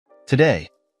Today,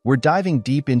 we're diving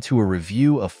deep into a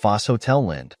review of Fosshotel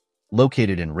Lind,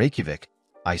 located in Reykjavik,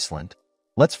 Iceland.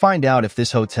 Let's find out if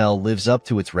this hotel lives up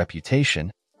to its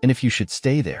reputation and if you should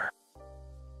stay there.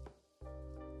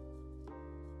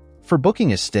 For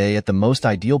booking a stay at the most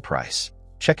ideal price,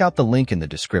 check out the link in the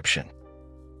description.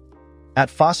 At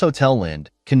Fosshotel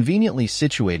Lind, conveniently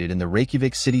situated in the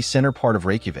Reykjavik city center part of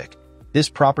Reykjavik, this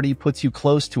property puts you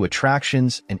close to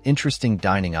attractions and interesting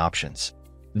dining options.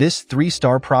 This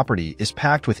 3-star property is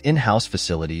packed with in-house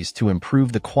facilities to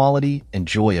improve the quality and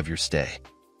joy of your stay.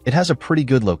 It has a pretty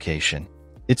good location.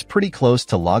 It's pretty close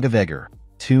to Reykjavik,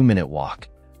 2-minute walk,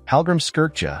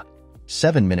 Hallgrímskirkja,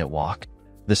 7-minute walk,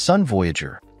 the Sun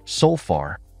Voyager,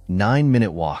 Solfar,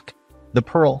 9-minute walk, the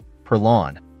Pearl,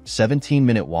 Perlan,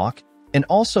 17-minute walk, and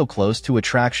also close to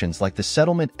attractions like the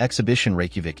Settlement Exhibition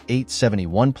Reykjavik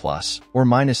 871 plus or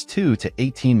 -2 to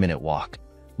 18-minute walk,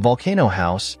 Volcano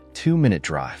House, 2-minute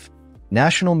drive,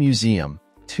 National Museum,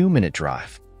 2-minute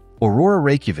drive, Aurora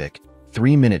Reykjavik,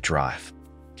 3-minute drive.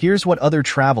 Here's what other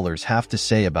travelers have to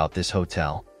say about this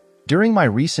hotel. During my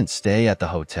recent stay at the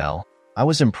hotel, I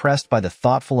was impressed by the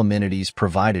thoughtful amenities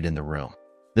provided in the room.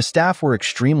 The staff were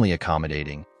extremely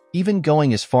accommodating, even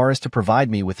going as far as to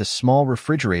provide me with a small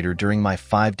refrigerator during my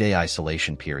 5-day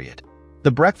isolation period.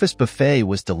 The breakfast buffet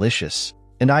was delicious,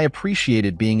 and I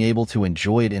appreciated being able to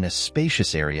enjoy it in a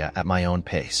spacious area at my own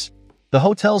pace. The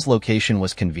hotel's location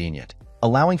was convenient,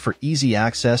 allowing for easy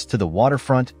access to the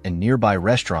waterfront and nearby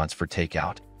restaurants for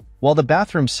takeout. While the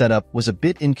bathroom setup was a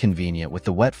bit inconvenient with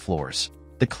the wet floors,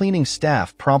 the cleaning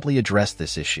staff promptly addressed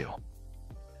this issue.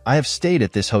 I have stayed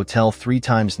at this hotel 3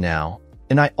 times now,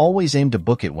 and I always aim to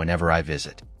book it whenever I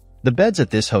visit. The beds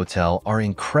at this hotel are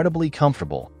incredibly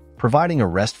comfortable, providing a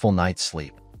restful night's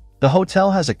sleep. The hotel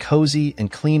has a cozy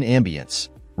and clean ambience,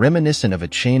 reminiscent of a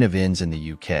chain of inns in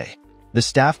the UK. The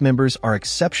staff members are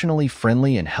exceptionally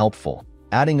friendly and helpful,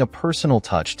 adding a personal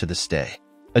touch to the stay.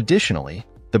 Additionally,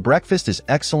 the breakfast is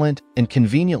excellent and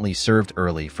conveniently served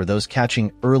early for those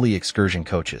catching early excursion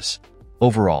coaches.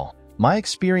 Overall, my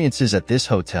experiences at this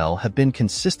hotel have been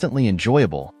consistently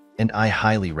enjoyable, and I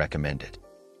highly recommend it.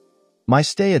 My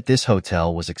stay at this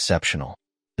hotel was exceptional.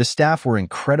 The staff were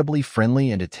incredibly friendly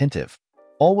and attentive,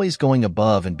 always going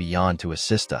above and beyond to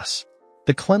assist us.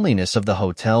 The cleanliness of the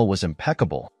hotel was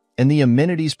impeccable, and the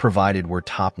amenities provided were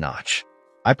top-notch.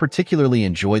 I particularly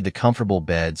enjoyed the comfortable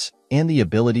beds and the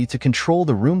ability to control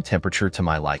the room temperature to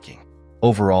my liking.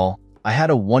 Overall, I had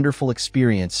a wonderful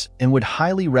experience and would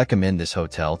highly recommend this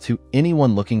hotel to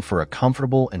anyone looking for a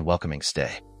comfortable and welcoming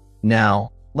stay.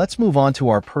 Now, let's move on to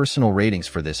our personal ratings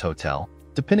for this hotel,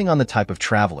 depending on the type of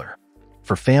traveler.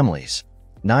 For families,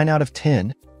 9 out of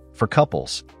 10. For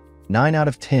couples, 9 out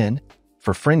of 10.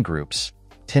 For friend groups,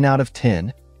 10 out of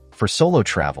 10. For solo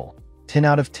travel, 10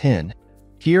 out of 10.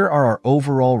 Here are our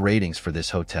overall ratings for this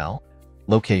hotel.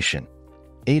 Location,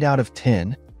 8 out of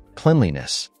 10.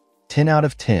 Cleanliness, 10 out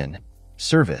of 10.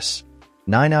 Service,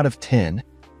 9 out of 10.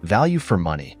 Value for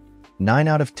money, 9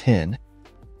 out of 10.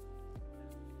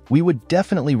 We would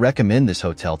definitely recommend this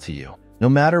hotel to you, no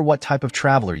matter what type of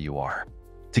traveler you are.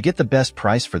 To get the best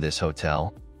price for this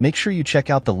hotel, make sure you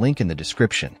check out the link in the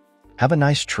description. Have a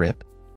nice trip.